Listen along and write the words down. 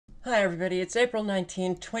Hi everybody, it's April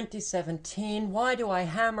 19, 2017. Why do I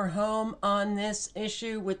hammer home on this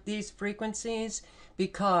issue with these frequencies?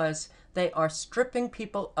 Because they are stripping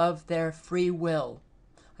people of their free will.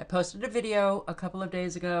 I posted a video a couple of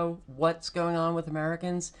days ago, what's going on with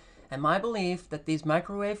Americans, and my belief that these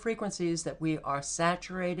microwave frequencies that we are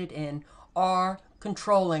saturated in are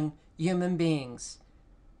controlling human beings.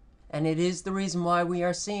 And it is the reason why we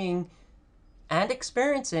are seeing and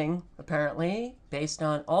experiencing, apparently, based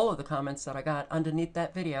on all of the comments that I got underneath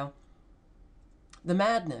that video, the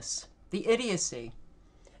madness, the idiocy.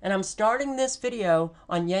 And I'm starting this video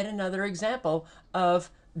on yet another example of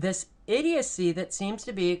this idiocy that seems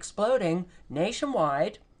to be exploding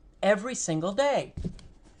nationwide every single day.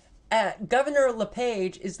 Governor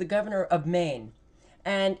LePage is the governor of Maine.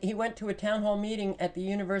 And he went to a town hall meeting at the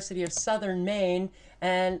University of Southern Maine,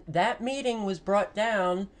 and that meeting was brought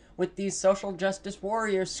down with these social justice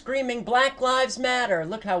warriors screaming, "Black Lives Matter."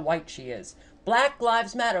 Look how white she is. Black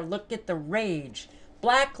Lives Matter. Look at the rage.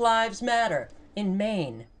 Black Lives Matter in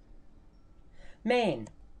Maine. Maine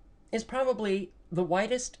is probably the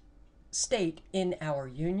whitest state in our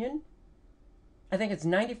union. I think it's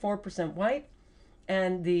 94% white,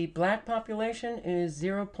 and the black population is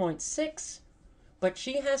 0.6. But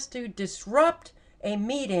she has to disrupt a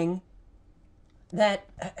meeting that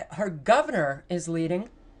her governor is leading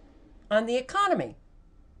on the economy.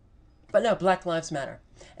 But no, Black Lives Matter.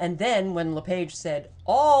 And then when LePage said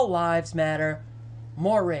all lives matter,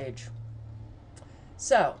 more rage.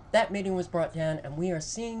 So that meeting was brought down, and we are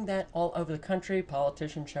seeing that all over the country.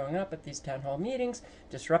 Politicians showing up at these town hall meetings,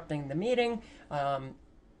 disrupting the meeting.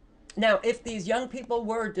 Now, if these young people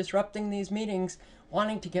were disrupting these meetings,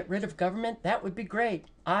 wanting to get rid of government, that would be great.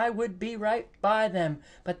 I would be right by them.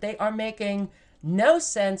 But they are making no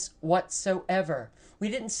sense whatsoever. We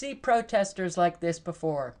didn't see protesters like this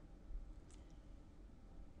before.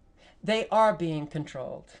 They are being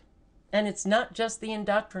controlled. And it's not just the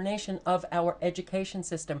indoctrination of our education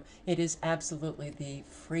system. It is absolutely the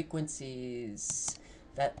frequencies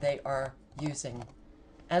that they are using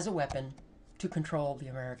as a weapon to control the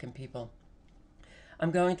American people.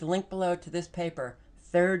 I'm going to link below to this paper,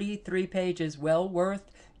 33 pages, well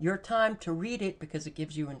worth your time to read it because it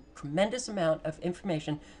gives you a tremendous amount of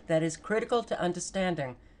information that is critical to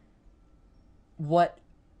understanding what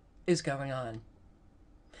is going on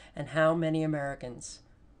and how many Americans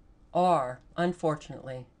are,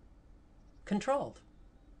 unfortunately, controlled.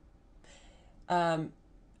 And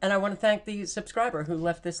I want to thank the subscriber who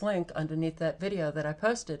left this link underneath that video that I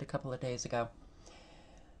posted a couple of days ago.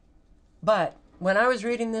 But when I was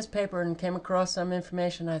reading this paper and came across some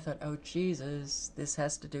information, I thought, oh, Jesus, this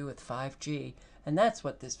has to do with 5G. And that's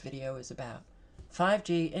what this video is about.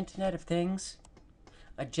 5G, Internet of Things,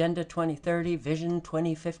 Agenda 2030, Vision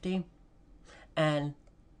 2050, and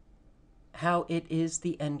how it is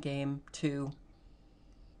the endgame to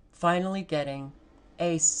finally getting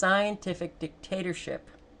a scientific dictatorship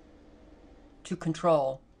to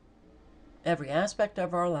control every aspect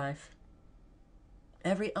of our life,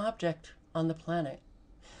 every object on the planet.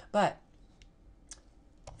 But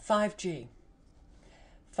 5G.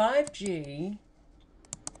 5G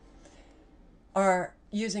are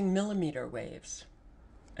using millimeter waves.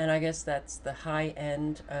 And I guess that's the high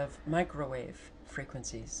end of microwave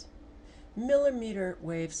frequencies. Millimeter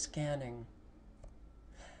wave scanning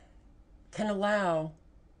can allow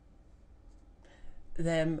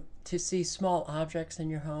them to see small objects in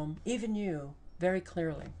your home, even you, very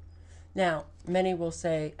clearly. Now, many will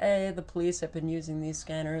say, hey, the police have been using these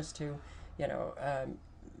scanners to,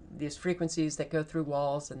 these frequencies that go through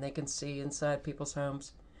walls and they can see inside people's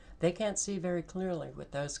homes. They can't see very clearly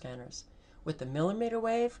with those scanners. With the millimeter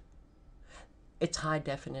wave, it's high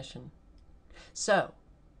definition. So,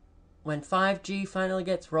 when 5G finally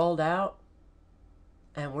gets rolled out,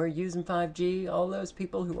 and we're using 5G, all those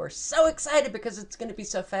people who are so excited because it's going to be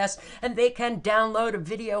so fast and they can download a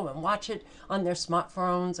video and watch it on their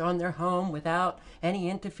smartphones or on their home without any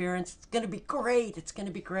interference. It's going to be great. It's going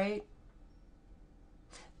to be great.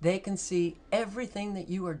 They can see everything that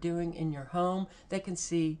you are doing in your home. They can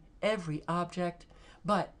see every object.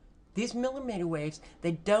 But these millimeter waves,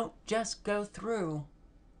 they don't just go through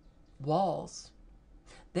walls.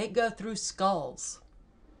 They go through skulls.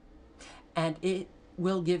 And it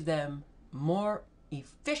will give them more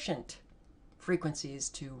efficient frequencies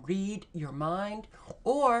to read your mind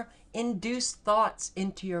or induce thoughts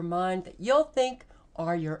into your mind that you'll think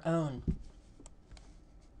are your own.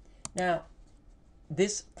 Now,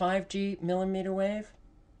 this 5G millimeter wave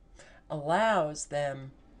allows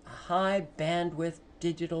them a high bandwidth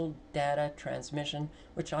digital data transmission,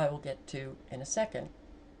 which I will get to in a second.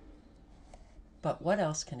 But what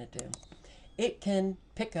else can it do? It can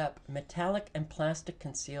pick up metallic and plastic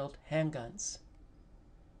concealed handguns.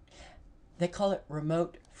 They call it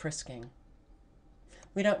remote frisking.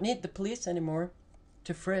 We don't need the police anymore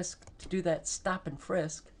to frisk, to do that stop and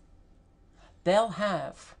frisk. They'll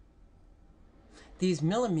have these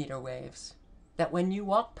millimeter waves that when you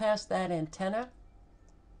walk past that antenna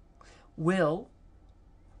will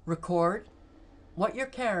record what you're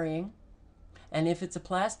carrying, and if it's a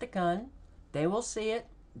plastic gun, they will see it,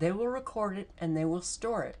 they will record it, and they will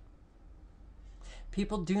store it.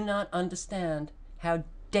 People do not understand how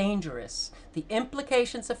dangerous the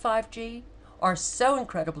implications of 5G are, so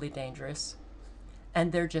incredibly dangerous,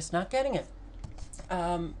 and they're just not getting it.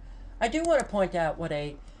 I do want to point out what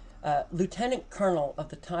a lieutenant colonel of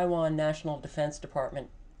the Taiwan National Defense Department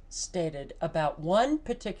stated about one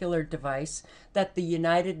particular device that the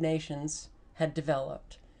United Nations had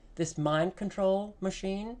developed, this mind control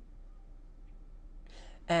machine,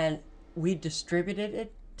 and we distributed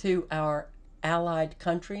it to our allied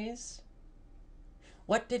countries.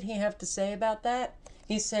 What did he have to say about that?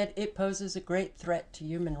 He said it poses a great threat to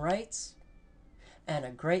human rights and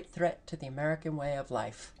a great threat to the American way of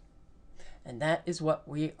life. And that is what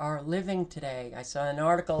we are living today. I saw an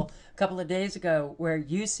article a couple of days ago where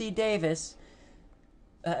UC Davis,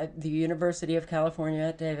 the University of California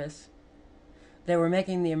at Davis, they were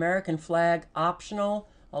making the American flag optional.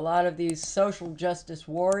 A lot of these social justice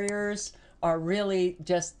warriors are really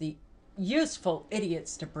just the useful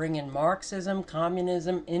idiots to bring in Marxism,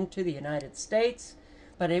 communism into the United States,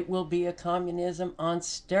 but it will be a communism on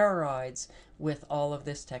steroids with all of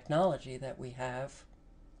this technology that we have.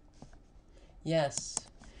 Yes,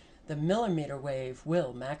 the millimeter wave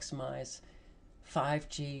will maximize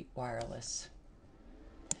 5G wireless.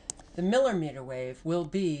 The millimeter wave will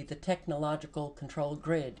be the technological control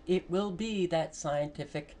grid. It will be that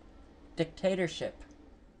scientific dictatorship.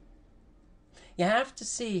 You have to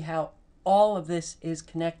see how all of this is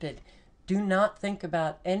connected. Do not think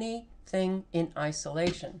about anything in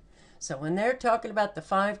isolation. So when they're talking about the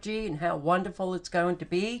 5G and how wonderful it's going to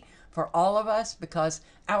be for all of us because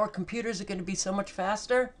our computers are going to be so much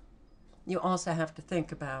faster, you also have to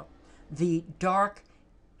think about the dark,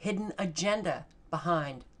 hidden agenda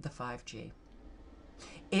behind the 5G.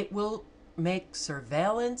 It will make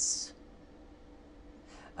surveillance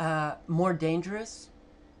more dangerous.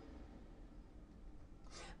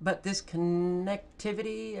 But this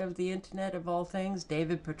connectivity of the internet of all things,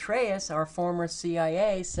 David Petraeus, our former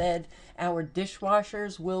CIA, said our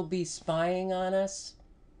dishwashers will be spying on us.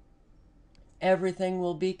 Everything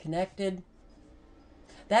will be connected.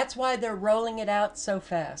 That's why they're rolling it out so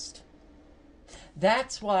fast.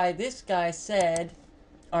 That's why this guy said,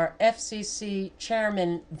 our FCC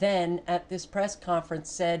chairman then at this press conference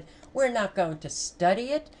said, we're not going to study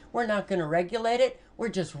it, we're not going to regulate it, we're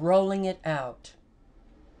just rolling it out.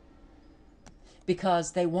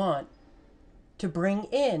 Because they want to bring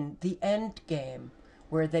in the end game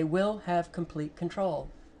where they will have complete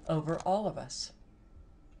control over all of us.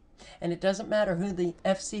 And it doesn't matter who the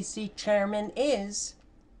FCC chairman is.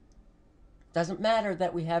 Doesn't matter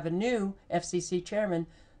that we have a new FCC chairman.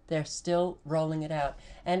 They're still rolling it out.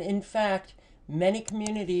 And in fact, many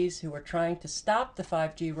communities who are trying to stop the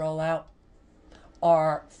 5G rollout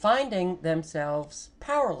are finding themselves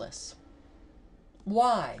powerless.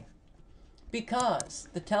 Why? Because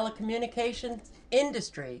the telecommunications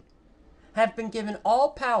industry have been given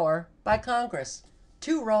all power by Congress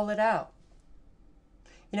to roll it out.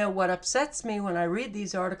 You know, what upsets me when I read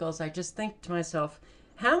these articles, I just think to myself,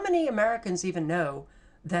 how many Americans even know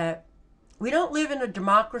that we don't live in a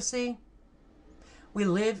democracy? We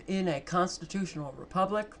live in a constitutional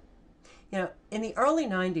republic. You know, in the early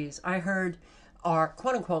 90s, I heard our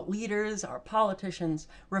quote-unquote leaders, our politicians,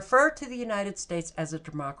 refer to the United States as a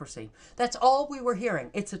democracy. That's all we were hearing.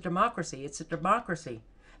 It's a democracy. It's a democracy.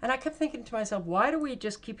 And I kept thinking to myself, why do we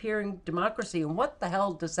just keep hearing democracy? And what the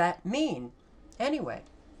hell does that mean? Anyway,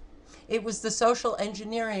 it was the social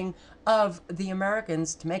engineering of the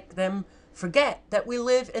Americans to make them forget that we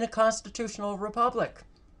live in a constitutional republic.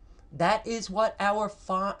 That is what our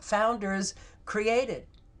founders created.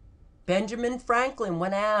 Benjamin Franklin,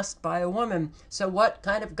 when asked by a woman, so what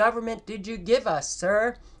kind of government did you give us,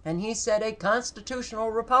 sir? And he said, a constitutional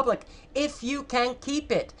republic. If you can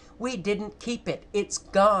keep it. We didn't keep it. It's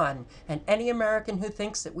gone. And any American who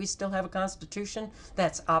thinks that we still have a constitution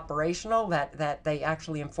that's operational, that they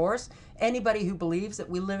actually enforce, anybody who believes that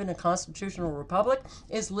we live in a constitutional republic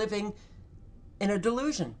is living in a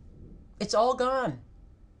delusion. It's all gone.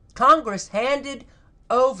 Congress handed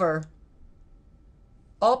over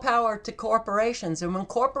all power to corporations. And when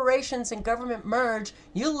corporations and government merge,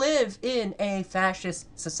 you live in a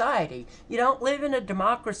fascist society. You don't live in a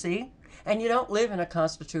democracy, and you don't live in a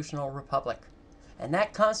constitutional republic. And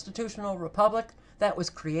that constitutional republic that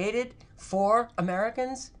was created for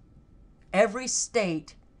Americans, every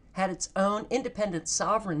state had its own independent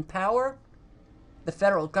sovereign power. The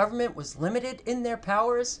federal government was limited in their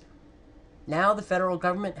powers. Now the federal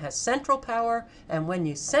government has central power, and when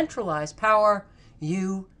you centralize power,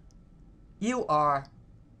 you are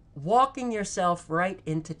walking yourself right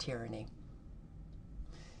into tyranny.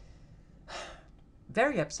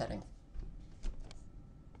 Very upsetting.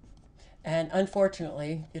 And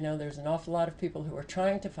unfortunately, there's an awful lot of people who are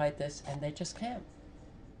trying to fight this, and they just can't.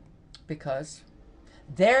 Because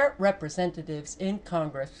their representatives in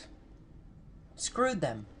Congress screwed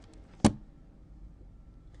them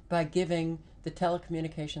by giving the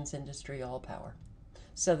telecommunications industry all power.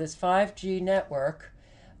 So this 5G network,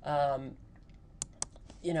 I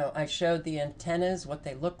showed the antennas, what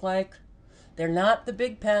they look like. They're not the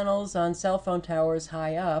big panels on cell phone towers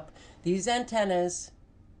high up. These antennas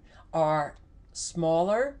are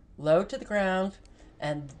smaller, low to the ground,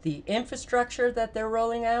 and the infrastructure that they're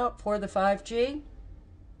rolling out for the 5G,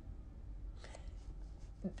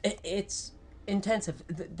 it's intensive.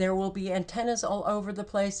 There will be antennas all over the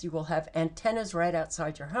place. You will have antennas right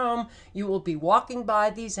outside your home. You will be walking by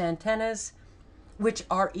these antennas, which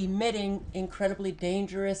are emitting incredibly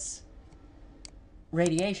dangerous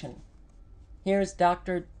radiation. Here's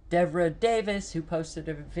Dr. Deborah Davis, who posted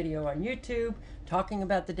a video on YouTube talking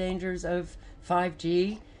about the dangers of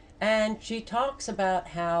 5G. And she talks about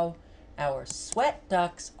how our sweat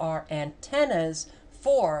ducts are antennas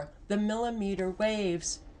for the millimeter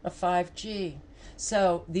waves of 5G.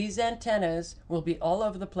 So these antennas will be all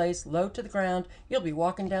over the place, low to the ground. You'll be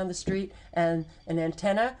walking down the street and an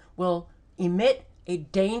antenna will emit a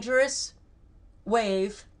dangerous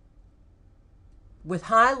wave with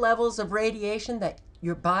high levels of radiation that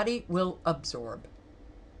your body will absorb.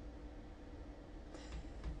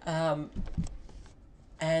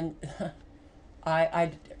 And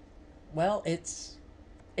well, it's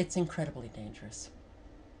incredibly dangerous.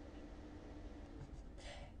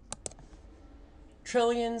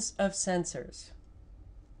 Trillions of sensors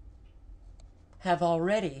have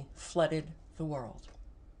already flooded the world.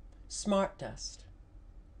 Smart dust.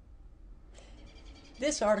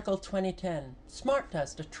 This article 2010, smart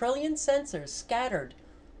dust, 1 trillion sensors scattered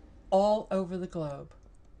all over the globe.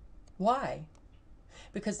 Why?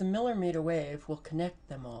 Because the millimeter wave will connect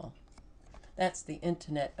them all. That's the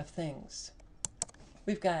Internet of Things.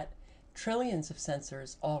 We've got trillions of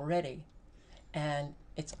sensors already, and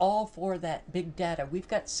it's all for that big data. We've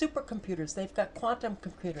got supercomputers. They've got quantum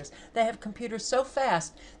computers. They have computers so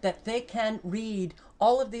fast that they can read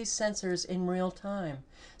all of these sensors in real time.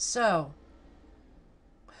 So,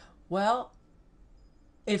 well,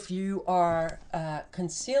 if you are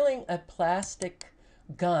concealing a plastic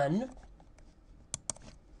gun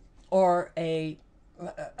or a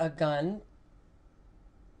gun,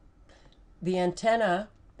 the antenna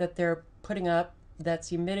that they're putting up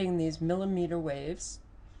that's emitting these millimeter waves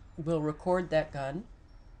will record that gun.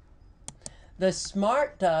 The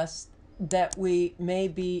smart dust that we may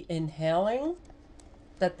be inhaling,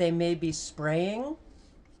 that they may be spraying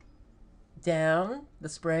down, the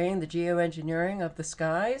geoengineering of the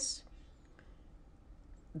skies,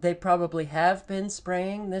 they probably have been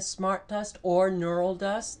spraying this smart dust or neural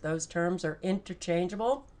dust. Those terms are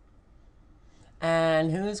interchangeable.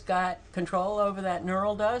 And who's got control over that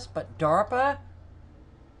neural dust but DARPA,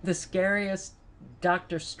 the scariest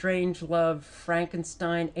Dr. Strangelove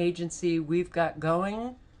Frankenstein agency we've got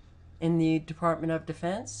going in the Department of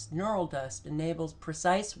Defense? Neural dust enables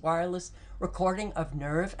precise wireless recording of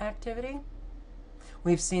nerve activity.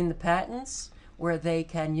 We've seen the patents where they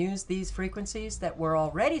can use these frequencies that we're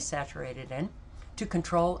already saturated in to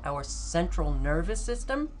control our central nervous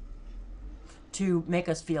system, to make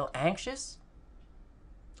us feel anxious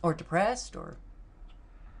or depressed or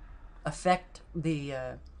affect the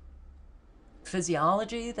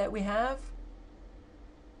physiology that we have.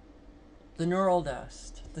 The neural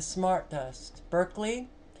dust, the smart dust. Berkeley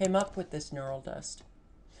came up with this neural dust.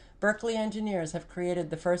 Berkeley engineers have created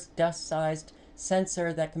the first dust-sized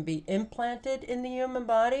sensor that can be implanted in the human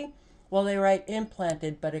body. Well, they write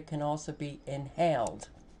implanted, but it can also be inhaled.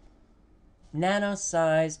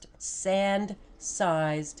 Nano-sized,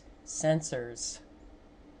 sand-sized sensors.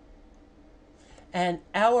 And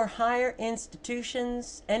our higher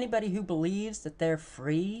institutions, anybody who believes that they're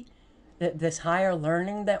free, that this higher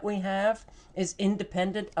learning that we have is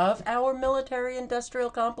independent of our military-industrial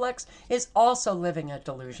complex, is also living a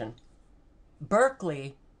delusion.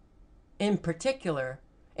 Berkeley, in particular,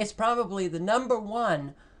 is probably the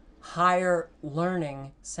 #1 higher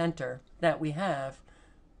learning center that we have.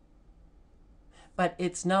 But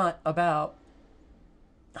it's not about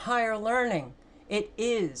higher learning. It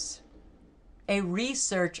is a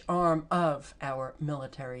research arm of our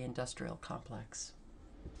military-industrial complex.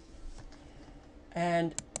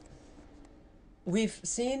 And we've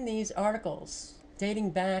seen these articles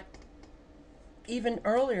dating back even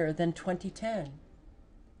earlier than 2010.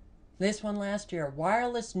 This one last year,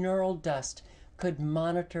 wireless neural dust could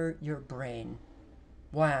monitor your brain.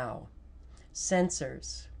 Wow.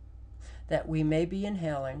 Sensors that we may be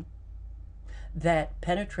inhaling that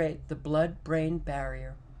penetrate the blood-brain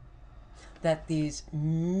barrier, that these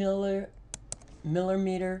millimeter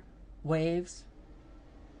waves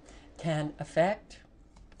can affect.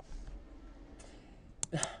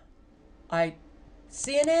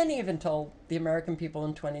 CNN even told the American people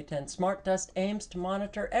in 2010, smart dust aims to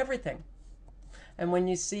monitor everything. And when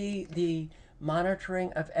you see the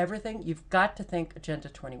monitoring of everything, you've got to think Agenda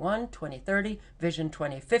 21, 2030, Vision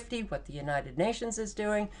 2050, what the United Nations is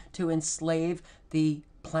doing to enslave the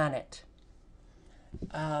planet.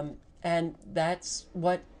 And that's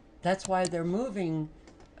why they're moving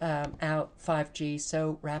out 5G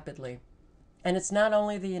so rapidly. And it's not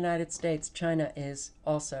only the United States, China is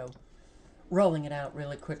also rolling it out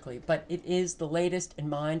really quickly, but it is the latest in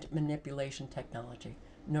mind manipulation technology,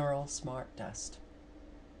 neural smart dust.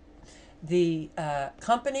 The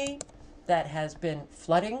company that has been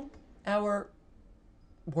flooding our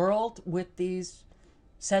world with these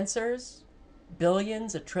sensors,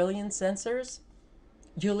 billions, a trillion sensors,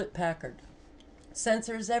 Hewlett-Packard.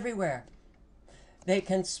 Sensors everywhere. They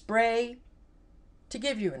can spray, to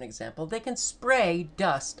give you an example, they can spray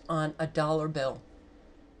dust on a dollar bill.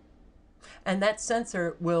 And that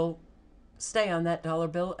sensor will stay on that dollar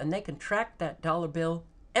bill, and they can track that dollar bill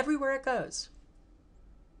everywhere it goes.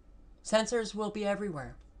 Sensors will be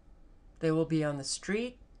everywhere. They will be on the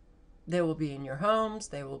street. They will be in your homes.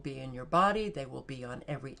 They will be in your body. They will be on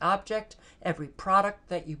every object, every product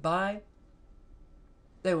that you buy.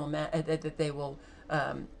 They will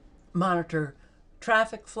monitor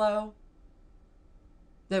traffic flow.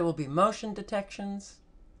 There will be motion detectors.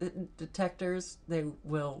 They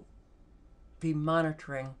will be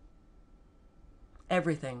monitoring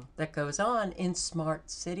everything that goes on in smart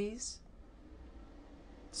cities.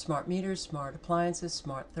 Smart meters, smart appliances,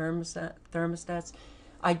 smart thermostats.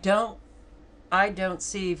 I don't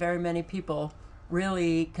see very many people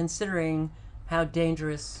really considering how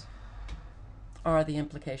dangerous are the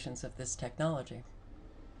implications of this technology.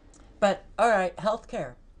 But all right,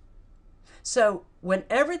 healthcare. So when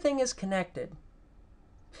everything is connected,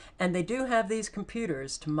 and they do have these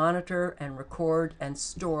computers to monitor and record and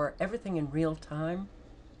store everything in real time.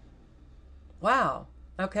 Wow.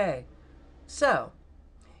 Okay. So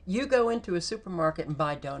you go into a supermarket and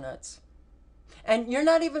buy donuts. And you're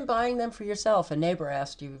not even buying them for yourself. A neighbor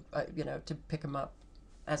asked you, to pick them up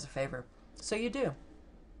as a favor. So you do.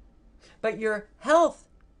 But your health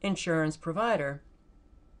insurance provider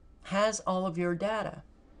has all of your data.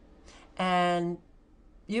 And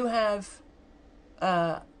you have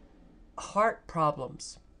heart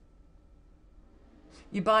problems.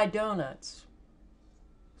 You buy donuts.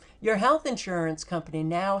 Your health insurance company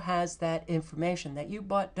now has that information that you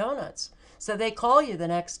bought donuts. So they call you the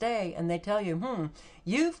next day and they tell you,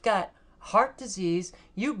 you've got heart disease,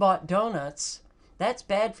 you bought donuts. That's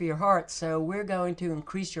bad for your heart, so we're going to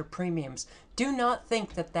increase your premiums. Do not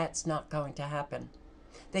think that that's not going to happen.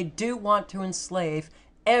 They do want to enslave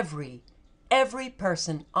every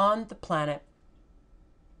person on the planet.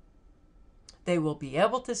 They will be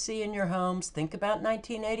able to see in your homes. Think about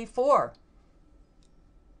 1984.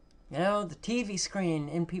 The TV screen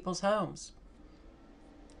in people's homes,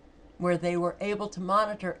 where they were able to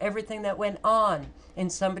monitor everything that went on in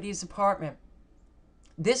somebody's apartment.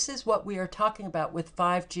 This is what we are talking about with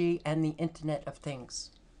 5G and the Internet of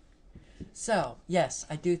Things. So, yes,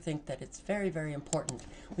 I do think that it's very, very important.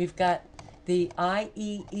 We've got the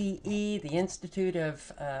IEEE, the Institute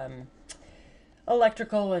of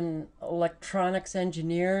Electrical and Electronics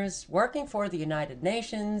Engineers, working for the United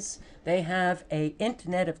Nations. They have an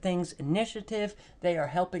Internet of Things initiative. They are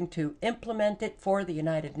helping to implement it for the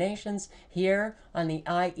United Nations. Here on the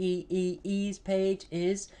IEEE's page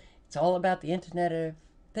it's all about the Internet of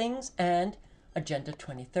Things and Agenda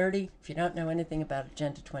 2030. If you don't know anything about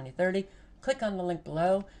Agenda 2030, click on the link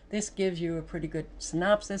below. This gives you a pretty good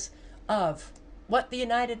synopsis of what the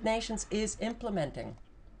United Nations is implementing.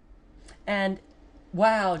 And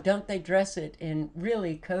wow, don't they dress it in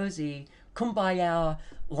really cozy kumbaya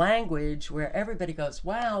language where everybody goes,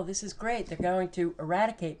 wow, this is great. They're going to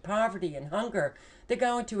eradicate poverty and hunger. They're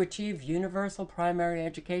going to achieve universal primary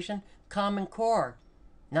education, Common Core.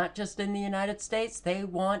 Not just in the United States, they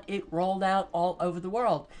want it rolled out all over the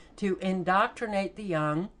world to indoctrinate the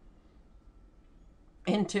young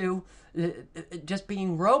into just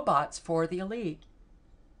being robots for the elite.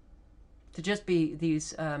 To just be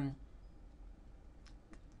these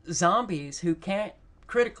zombies who can't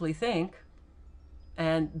critically think,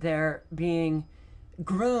 and they're being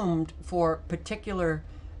groomed for particular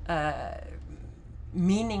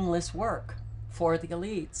meaningless work for the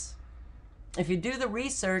elites. If you do the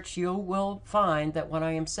research, you will find that what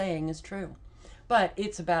I am saying is true. But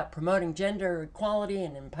it's about promoting gender equality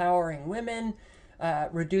and empowering women,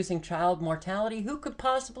 reducing child mortality. Who could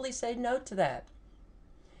possibly say no to that?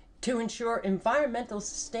 To ensure environmental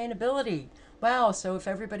sustainability. Wow, so if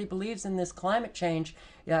everybody believes in this climate change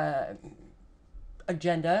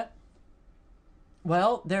agenda,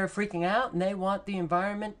 well, they're freaking out and they want the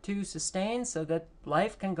environment to sustain so that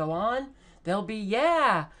life can go on. They'll be,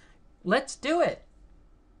 yeah, let's do it.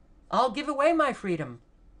 I'll give away my freedom.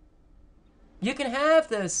 You can have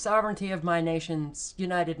the sovereignty of my nations,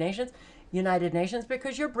 United Nations,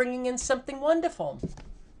 because you're bringing in something wonderful.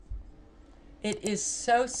 It is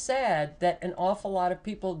so sad that an awful lot of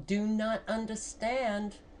people do not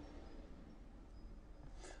understand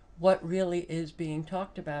what really is being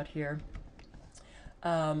talked about here.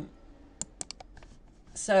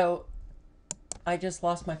 So I just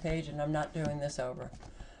lost my page and I'm not doing this over.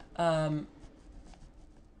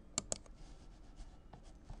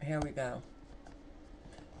 Here we go.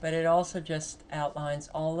 But it also just outlines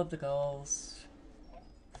all of the goals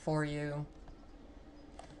for you.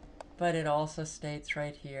 But it also states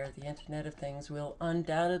right here, the Internet of Things will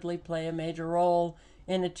undoubtedly play a major role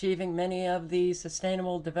in achieving many of the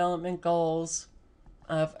Sustainable Development Goals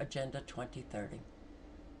of Agenda 2030.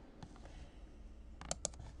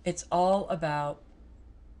 It's all about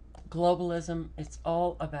globalism. It's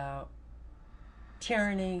all about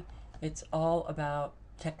tyranny. It's all about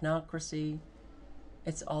technocracy.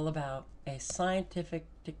 It's all about a scientific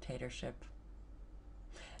dictatorship.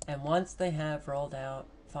 And once they have rolled out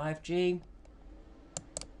 5G,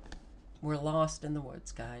 we're lost in the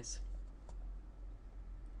woods, guys.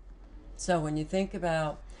 So when you think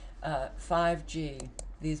about 5G,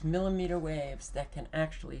 these millimeter waves that can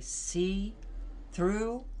actually see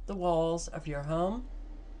through the walls of your home,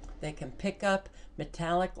 they can pick up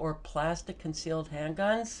metallic or plastic concealed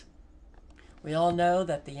handguns. We all know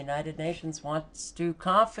that the United Nations wants to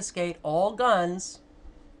confiscate all guns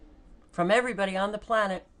from everybody on the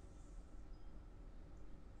planet.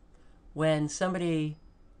 When somebody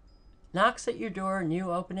knocks at your door and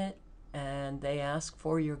you open it and they ask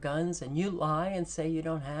for your guns and you lie and say you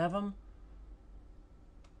don't have them,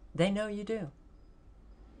 they know you do.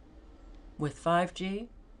 With 5G,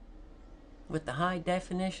 with the high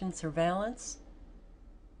definition surveillance,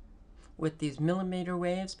 with these millimeter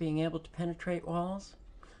waves being able to penetrate walls,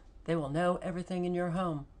 they will know everything in your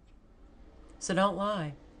home. So don't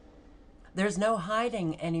lie. There's no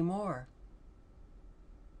hiding anymore.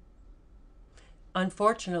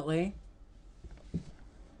 Unfortunately,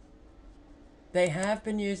 they have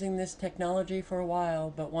been using this technology for a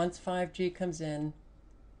while, but once 5G comes in,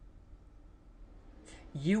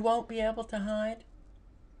 you won't be able to hide.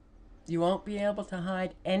 You won't be able to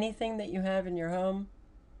hide anything that you have in your home.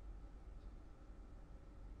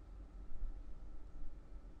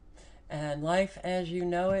 And life as you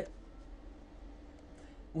know it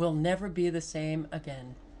will never be the same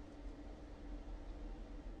again.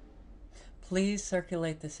 Please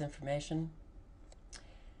circulate this information.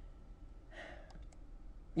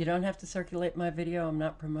 You don't have to circulate my video. I'm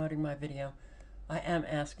not promoting my video. I am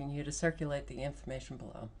asking you to circulate the information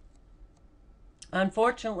below.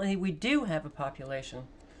 Unfortunately, we do have a population,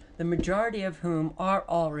 the majority of whom are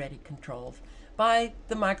already controlled by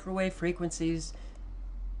the microwave frequencies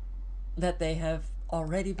that they have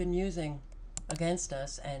already been using against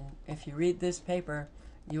us. And if you read this paper,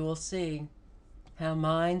 you will see how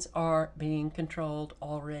minds are being controlled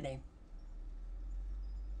already.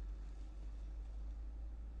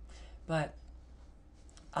 But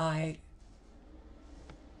I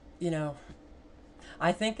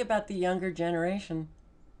think about the younger generation.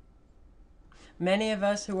 Many of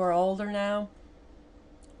us who are older now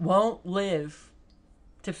won't live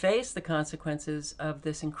to face the consequences of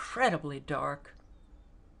this incredibly dark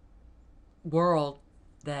world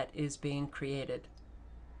that is being created.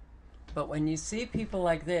 But when you see people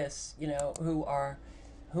like this, who are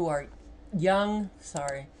young,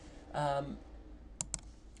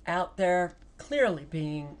 out there clearly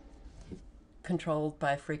being controlled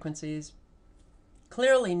by frequencies,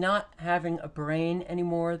 clearly not having a brain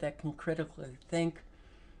anymore that can critically think,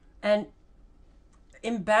 and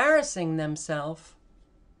embarrassing themselves,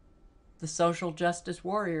 the social justice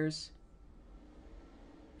warriors.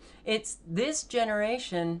 It's this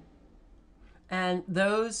generation and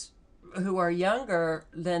those who are younger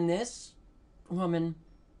than this woman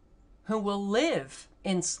who will live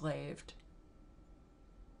enslaved.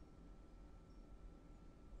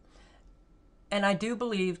 And I do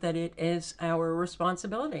believe that it is our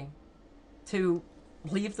responsibility to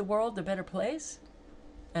leave the world a better place.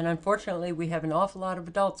 And unfortunately, we have an awful lot of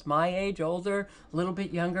adults my age, older, a little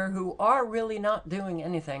bit younger, who are really not doing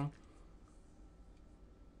anything.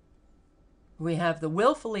 We have the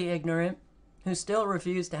willfully ignorant who still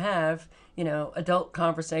refuse to have, adult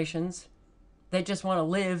conversations. They just want to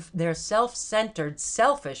live their self-centered,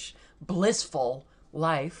 selfish, blissful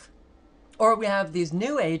life. Or we have these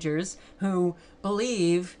new agers who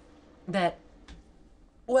believe that,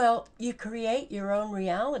 well, you create your own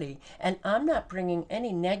reality, and I'm not bringing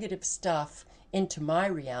any negative stuff into my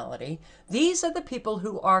reality. These are the people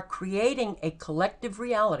who are creating a collective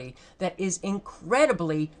reality that is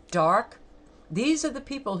incredibly dark. These are the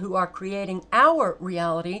people who are creating our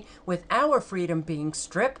reality with our freedom being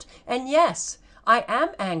stripped. And yes, I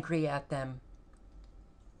am angry at them.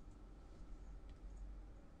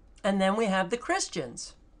 And then we have the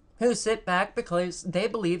Christians who sit back because they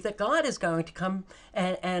believe that God is going to come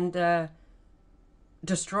and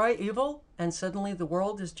destroy evil, and suddenly the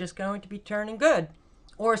world is just going to be turning good.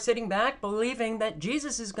 Or sitting back believing that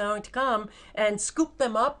Jesus is going to come and scoop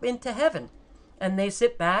them up into heaven. And they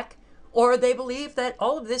sit back, or they believe that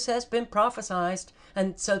all of this has been prophesized,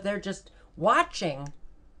 and so they're just watching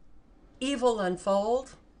evil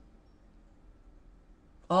unfold.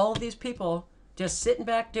 All of these people just sitting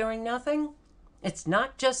back doing nothing. It's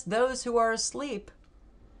not just those who are asleep.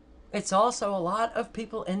 It's also a lot of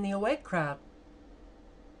people in the awake crowd.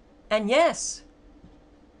 And yes,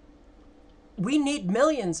 we need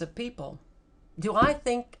millions of people. Do I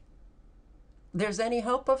think there's any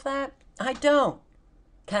hope of that? I don't.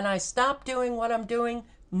 Can I stop doing what I'm doing?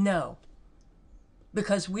 No.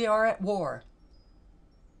 Because we are at war.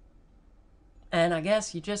 And I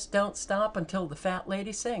guess you just don't stop until the fat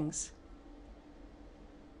lady sings.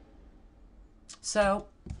 So,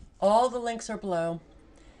 all the links are below.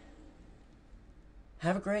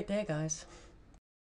 Have a great day, guys.